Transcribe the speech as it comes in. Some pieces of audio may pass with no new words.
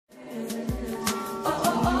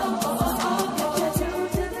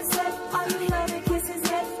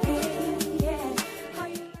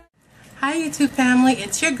YouTube family,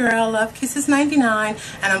 it's your girl Love Kisses 99,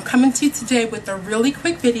 and I'm coming to you today with a really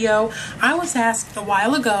quick video. I was asked a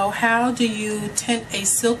while ago, how do you tint a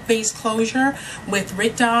silk base closure with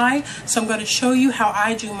Rit Dye? So I'm going to show you how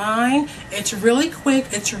I do mine. It's really quick,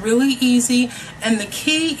 it's really easy, and the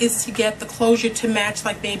key is to get the closure to match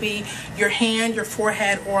like maybe your hand, your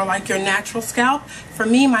forehead, or like your natural scalp. For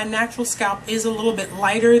me, my natural scalp is a little bit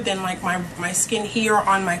lighter than like my skin here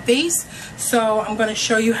on my face. So I'm going to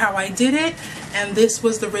show you how I did it, and this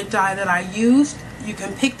was the Rit Dye that I used. You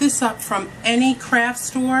can pick this up from any craft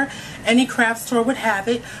store. Any craft store would have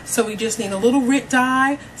it. So we just need a little Rit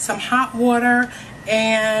Dye, some hot water,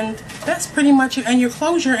 and that's pretty much it, and your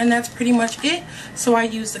closure, and that's pretty much it. So I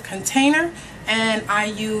used a container, and I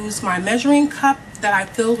use my measuring cup that I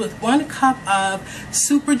filled with 1 cup of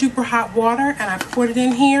super duper hot water, and I poured it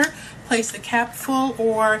in here. Place a cap full,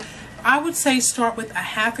 or I would say start with a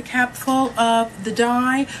half a cap full of the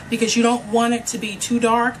dye, because you don't want it to be too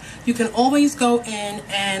dark. You can always go in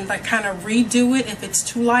and like kind of redo it if it's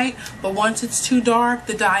too light, but once it's too dark,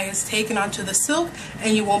 the dye is taken onto the silk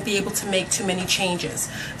and you won't be able to make too many changes.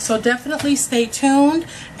 So definitely stay tuned,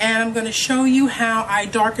 and I'm going to show you how I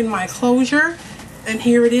darken my closure. And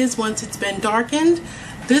here it is once it's been darkened.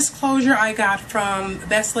 This closure I got from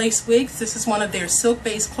Best Lace Wigs. This is one of their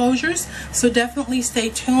silk-based closures. So definitely stay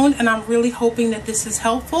tuned, and I'm really hoping that this is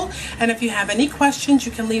helpful. And if you have any questions,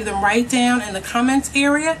 you can leave them right down in the comments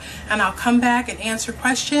area, and I'll come back and answer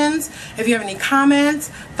questions. If you have any comments,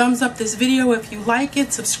 thumbs up this video if you like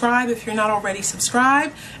it, subscribe if you're not already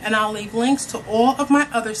subscribed, and I'll leave links to all of my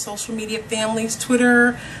other social media families,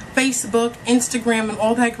 Twitter, Facebook, Instagram, and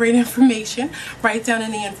all that great information right down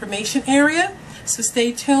in the information area. So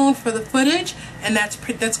stay tuned for the footage, and that's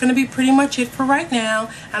going to be pretty much it for right now,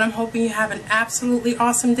 and I'm hoping you have an absolutely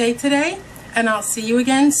awesome day today, and I'll see you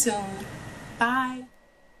again soon. Bye.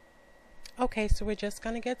 Okay, so we're just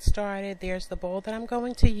going to get started. There's the bowl that I'm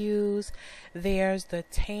going to use. There's the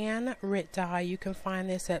tan Rit Dye. You can find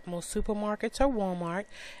this at most supermarkets or Walmart.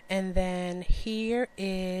 And then here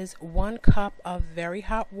is 1 cup of very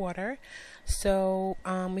hot water. So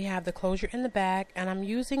we have the closure in the back, and I'm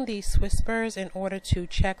using these whispers in order to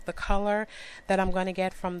check the color that I'm going to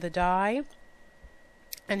get from the dye.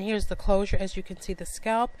 And here's the closure. As you can see, the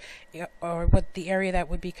scalp, or what the area that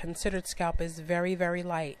would be considered scalp, is very, very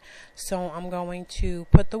light. So I'm going to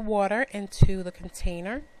put the water into the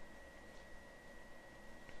container.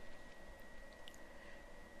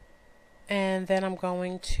 And then I'm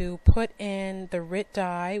going to put in the Rit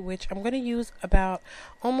Dye, which I'm going to use about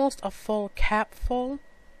almost a full capful.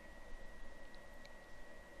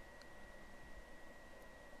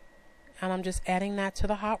 And I'm just adding that to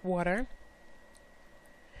the hot water.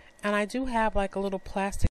 And I do have like a little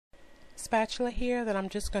plastic spatula here that I'm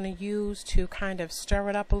just going to use to kind of stir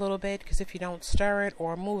it up a little bit, because if you don't stir it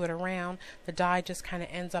or move it around, the dye just kind of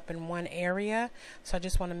ends up in one area. So I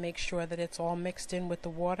just want to make sure that it's all mixed in with the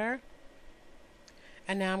water.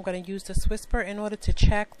 And now I'm going to use this whisper in order to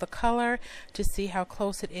check the color to see how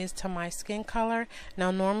close it is to my skin color. Now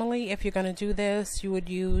normally if you're going to do this, you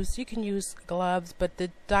can use gloves, but the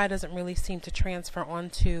dye doesn't really seem to transfer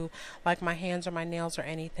onto like my hands or my nails or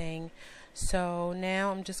anything. So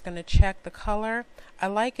now I'm just going to check the color. I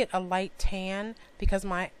like it a light tan because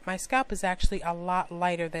my scalp is actually a lot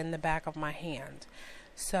lighter than the back of my hand.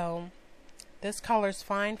 So this color is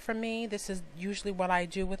fine for me. This is usually what I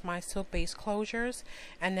do with my silk-based closures.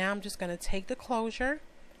 And now I'm just going to take the closure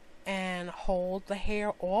and hold the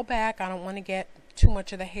hair all back. I don't want to get too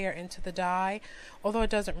much of the hair into the dye, although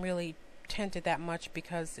it doesn't really tint it that much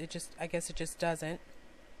because I guess it just doesn't.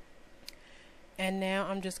 And now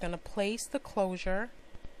I'm just going to place the closure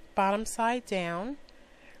bottom side down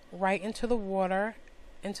right into the water,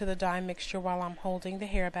 into the dye mixture, while I'm holding the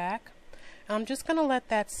hair back. I'm just going to let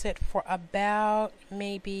that sit for about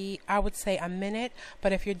maybe, I would say, a minute.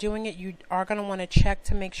 But if you're doing it, you are going to want to check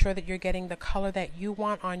to make sure that you're getting the color that you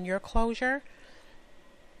want on your closure.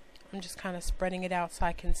 I'm just kind of spreading it out so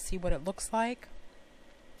I can see what it looks like.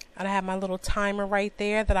 And I have my little timer right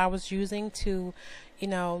there that I was using to,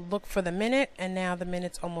 look for the minute. And now the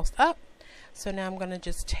minute's almost up. So now I'm going to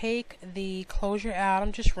just take the closure out.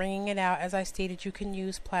 I'm just wringing it out. As I stated, you can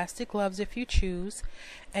use plastic gloves if you choose.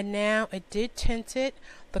 And now it did tint it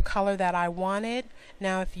the color that I wanted.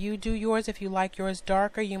 Now if you do yours, if you like yours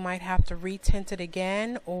darker, you might have to retint it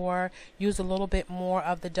again or use a little bit more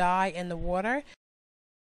of the dye in the water.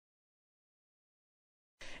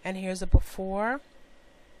 And here's a before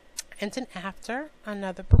and an after,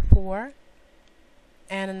 another before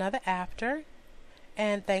and another after.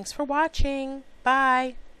 And thanks for watching.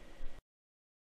 Bye.